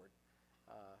on board.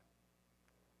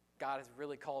 God has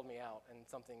really called me out in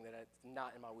something that it's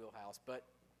not in my wheelhouse. But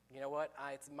you know what?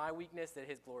 It's my weakness that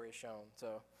his glory is shown.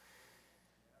 So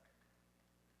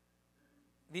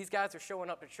these guys are showing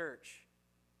up to church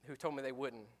who told me they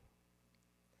wouldn't.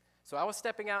 So I was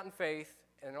stepping out in faith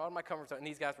and out of my comfort zone, and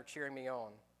these guys were cheering me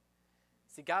on.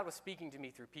 See, God was speaking to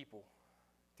me through people,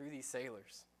 through these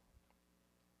sailors.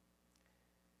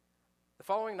 The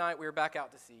following night, we were back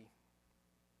out to sea,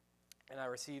 and I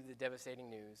received the devastating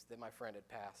news that my friend had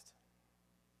passed.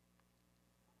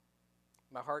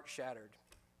 My heart shattered.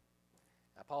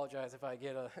 I apologize if I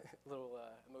get a little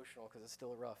emotional because it's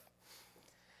still rough.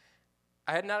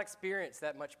 I had not experienced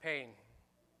that much pain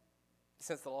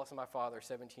since the loss of my father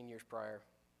 17 years prior.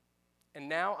 And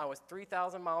now I was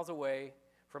 3,000 miles away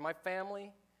from my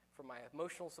family, from my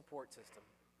emotional support system.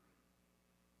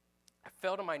 I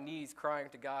fell to my knees crying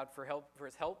to God for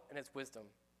his help and his wisdom.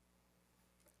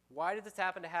 Why did this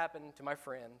happen to my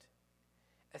friend,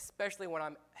 especially when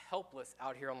I'm helpless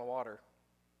out here on the water?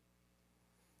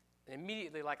 And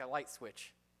immediately, like a light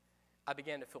switch, I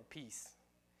began to feel peace,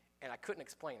 and I couldn't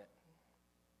explain it.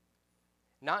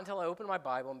 Not until I opened my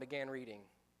Bible and began reading.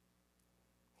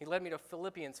 He led me to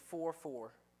Philippians 4:4.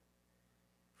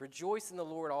 Rejoice in the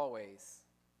Lord always.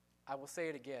 I will say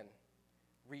it again.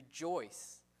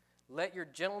 Rejoice. Let your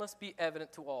gentleness be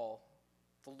evident to all.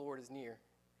 The Lord is near.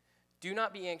 Do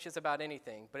not be anxious about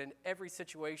anything, but in every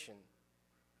situation,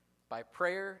 by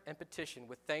prayer and petition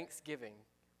with thanksgiving,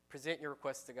 present your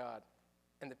requests to God.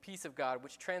 And the peace of God,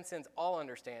 which transcends all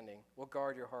understanding, will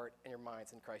guard your heart and your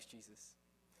minds in Christ Jesus.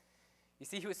 You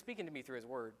see, he was speaking to me through his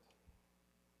word.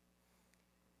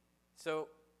 So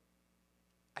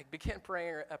I began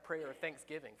praying a prayer of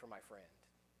thanksgiving for my friend,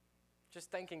 just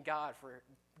thanking God for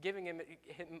giving him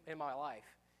in my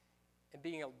life and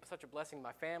being such a blessing to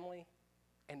my family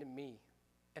and to me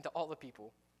and to all the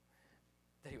people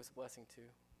that he was a blessing to.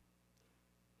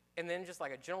 And then just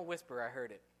like a gentle whisper, I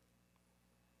heard it.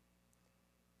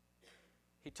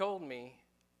 He told me,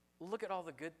 look at all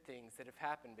the good things that have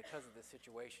happened because of this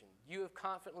situation. You have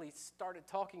confidently started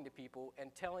talking to people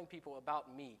and telling people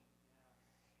about me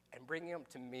and bringing them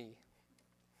to me.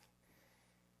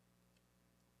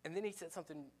 And then he said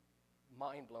something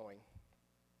mind-blowing.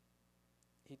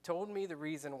 He told me the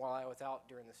reason why I was out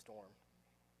during the storm.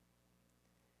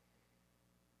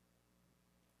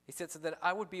 He said so that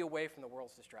I would be away from the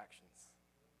world's distractions,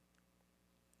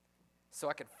 so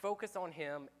I could focus on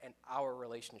him and our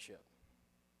relationship,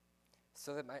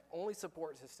 so that my only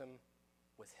support system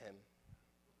was him.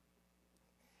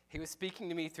 He was speaking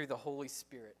to me through the Holy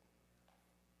Spirit.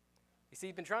 You see,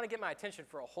 he'd been trying to get my attention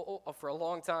for a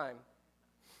long time.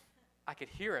 I could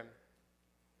hear him,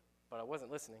 but I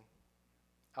wasn't listening.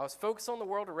 I was focused on the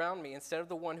world around me instead of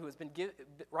the one who has been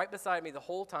right beside me the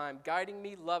whole time, guiding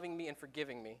me, loving me, and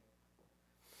forgiving me.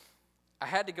 I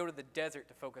had to go to the desert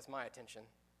to focus my attention.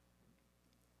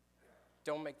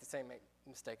 Don't make the same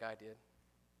mistake I did.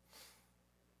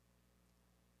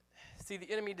 See,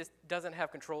 the enemy just doesn't have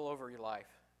control over your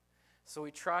life. So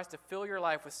he tries to fill your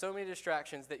life with so many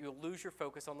distractions that you'll lose your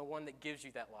focus on the one that gives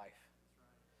you that life.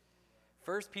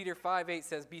 1 Peter 5:8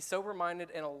 says, be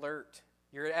sober-minded and alert.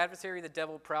 Your adversary, the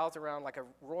devil, prowls around like a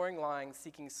roaring lion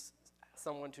seeking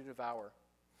someone to devour.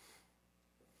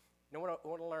 You know what I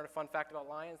want to learn a fun fact about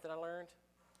lions that I learned?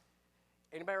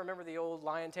 Anybody remember the old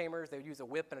lion tamers? They would use a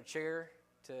whip and a chair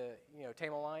to,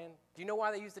 tame a lion. Do you know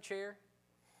why they used the chair?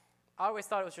 I always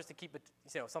thought it was just to keep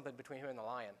something between him and the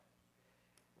lion.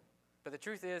 But the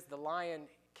truth is, the lion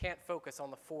can't focus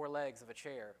on the four legs of a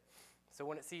chair. So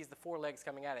when it sees the four legs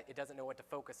coming at it, it doesn't know what to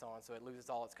focus on, so it loses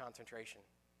all its concentration.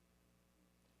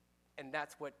 And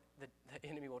that's what the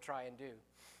enemy will try and do.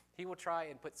 He will try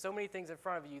and put so many things in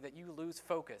front of you that you lose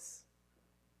focus.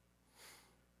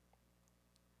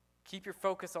 Keep your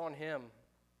focus on him.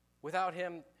 Without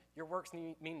him, your works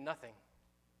mean nothing.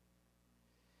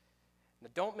 Now,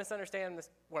 don't misunderstand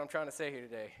what I'm trying to say here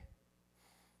today.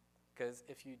 Because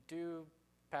if you do,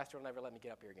 Pastor will never let me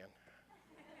get up here again.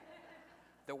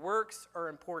 The works are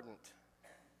important.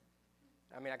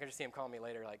 I mean, I can just see him calling me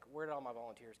later, like, where did all my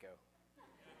volunteers go?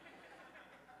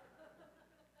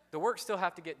 The works still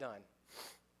have to get done.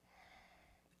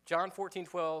 John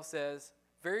 14:12 says,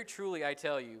 "Very truly I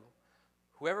tell you,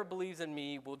 whoever believes in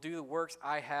me will do the works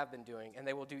I have been doing, and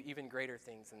they will do even greater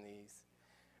things than these.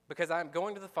 Because I am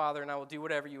going to the Father, and I will do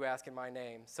whatever you ask in my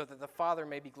name, so that the Father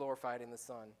may be glorified in the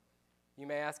Son. You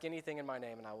may ask anything in my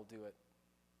name, and I will do it."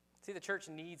 See, the church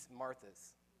needs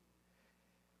Marthas.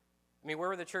 I mean, where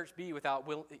would the church be without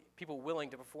people willing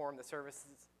to perform the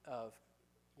services of,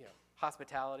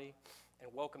 hospitality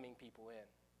and welcoming people in?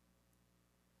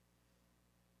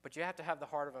 But you have to have the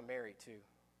heart of a Mary, too.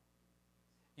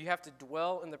 You have to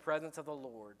dwell in the presence of the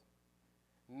Lord,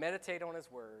 meditate on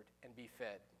his word, and be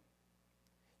fed.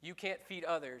 You can't feed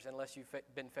others unless you've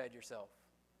been fed yourself.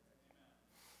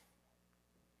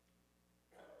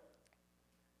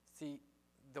 See,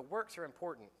 the works are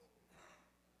important,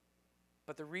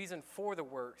 but the reason for the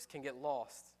works can get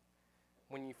lost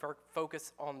when you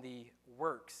focus on the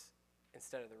works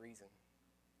instead of the reason.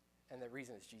 And the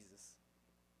reason is Jesus.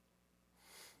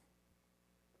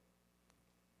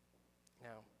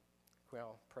 Now, can we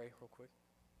all pray real quick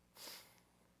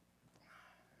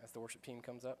as the worship team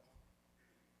comes up?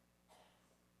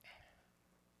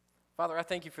 Father, I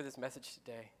thank you for this message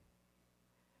today.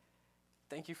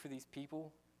 Thank you for these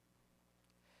people.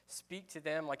 Speak to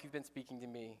them like you've been speaking to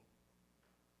me.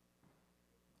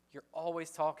 You're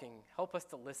always talking. Help us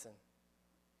to listen.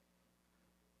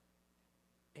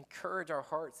 Encourage our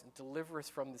hearts and deliver us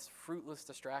from these fruitless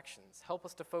distractions. Help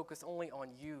us to focus only on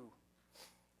you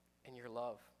and your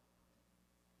love.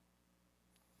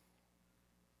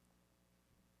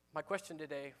 My question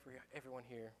today for everyone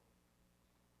here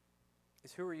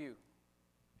is, who are you?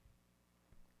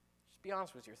 Just be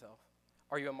honest with yourself.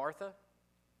 Are you a Martha?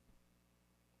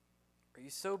 Are you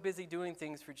so busy doing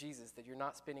things for Jesus that you're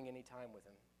not spending any time with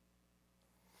him?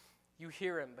 You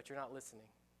hear him, but you're not listening.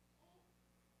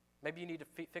 Maybe you need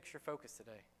to fix your focus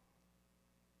today.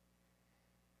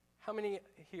 How many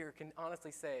here can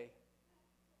honestly say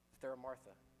that they're a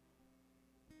Martha?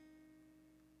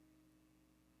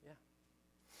 Yeah,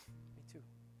 me too.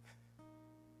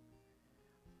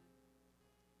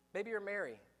 Maybe you're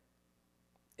Mary.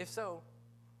 If so,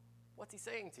 what's he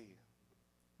saying to you?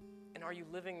 And are you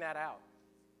living that out?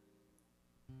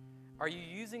 Are you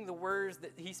using the words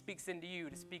that he speaks into you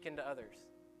to speak into others?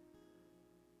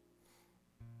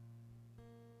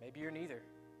 Maybe you're neither.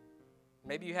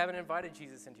 Maybe you haven't invited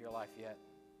Jesus into your life yet.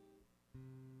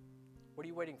 What are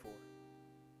you waiting for?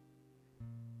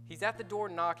 He's at the door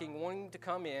knocking, wanting to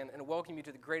come in and welcome you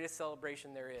to the greatest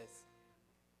celebration there is.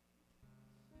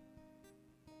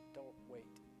 Don't wait.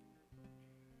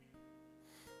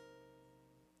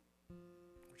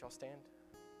 Would y'all stand?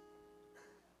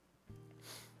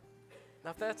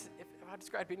 Now, if I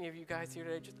describe any of you guys here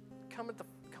today, just come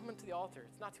into the altar.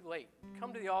 It's not too late.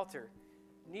 Come to the altar.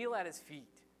 Kneel at his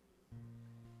feet.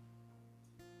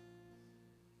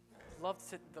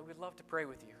 We'd love to pray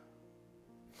with you.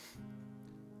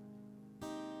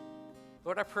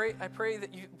 Lord, I pray that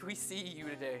we see you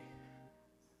today.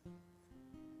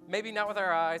 Maybe not with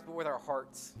our eyes, but with our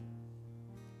hearts.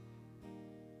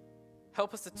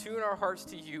 Help us to tune our hearts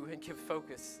to you and give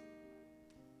focus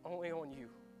only on you.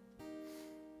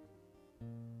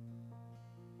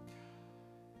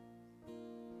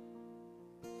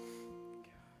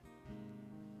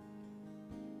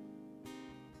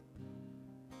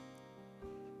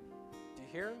 Do you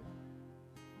hear him?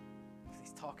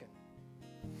 He's talking.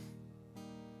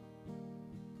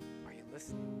 Are you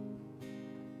listening?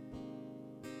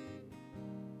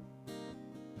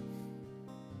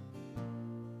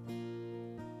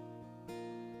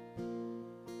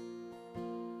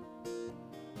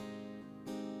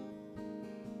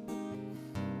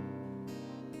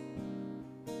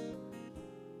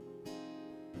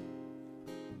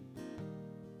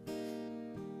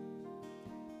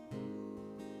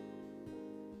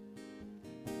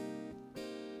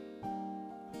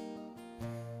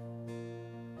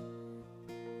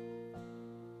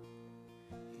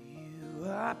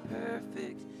 are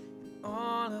perfect in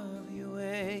all of your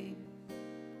ways.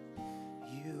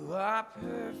 You are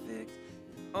perfect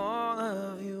in all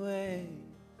of your ways.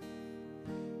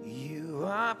 You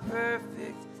are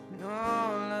perfect in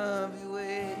all of your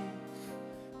ways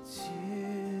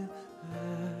to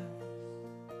us.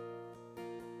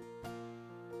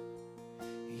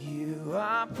 You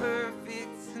are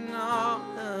perfect in all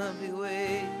of your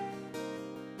ways.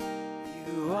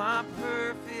 You are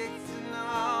perfect in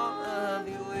all of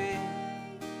your ways.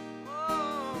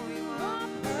 Oh, you are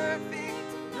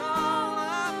perfect in all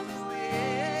of your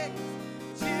ways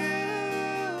to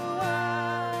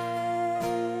us.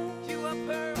 You are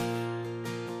perfect.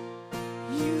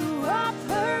 You are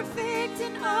perfect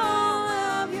in all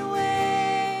of your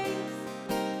ways.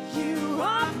 You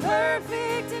are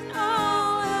perfect in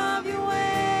all of your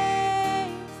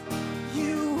ways.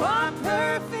 You are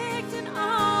perfect in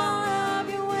all of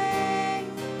your ways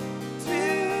to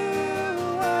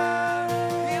us.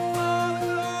 Give all the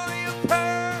glory, you're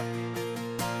perfect.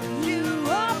 You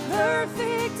are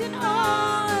perfect in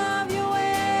all of your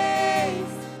ways.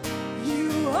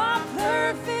 You are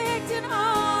perfect in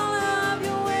all of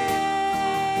your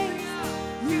ways.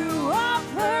 You are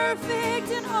perfect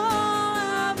in all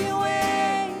of your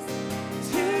ways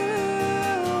to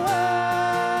us.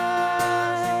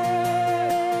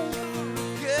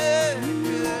 Good,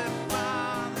 good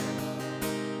Father.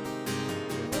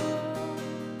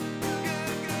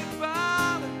 Good, good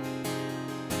Father.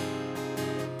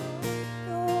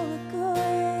 You're a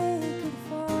good, good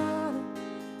Father.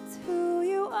 It's who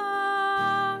you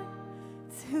are.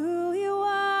 It's who you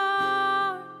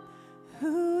are.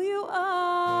 Who you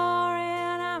are,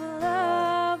 and I'm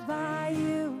loved by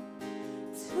you.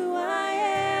 It's who I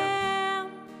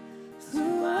am.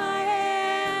 Who I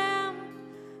am.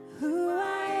 Who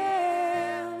I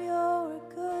am. You're a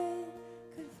good,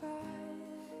 good Father.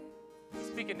 He's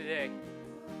speaking today.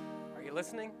 Are you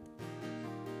listening?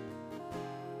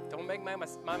 Don't make my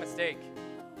mistake.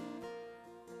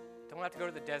 Don't have to go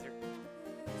to the desert.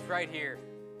 It's right here.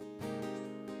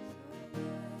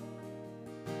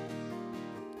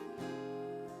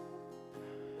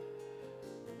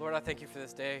 Lord, I thank you for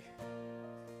this day.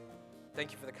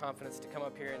 Thank you for the confidence to come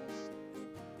up here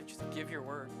and just give your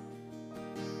word.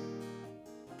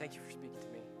 Thank you for speaking to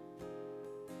me.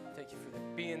 Thank you for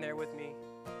being there with me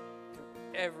through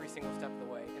every single step of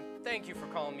the way. And thank you for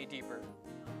calling me deeper.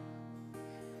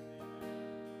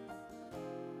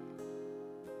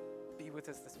 Be with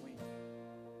us this week.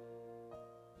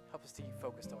 Help us to be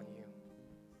focused on you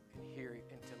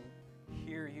and to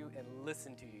hear you and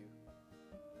listen to you.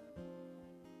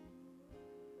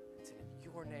 It's in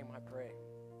your name I pray.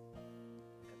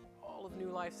 And all of New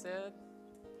Life said,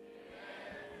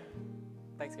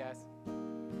 thanks, guys.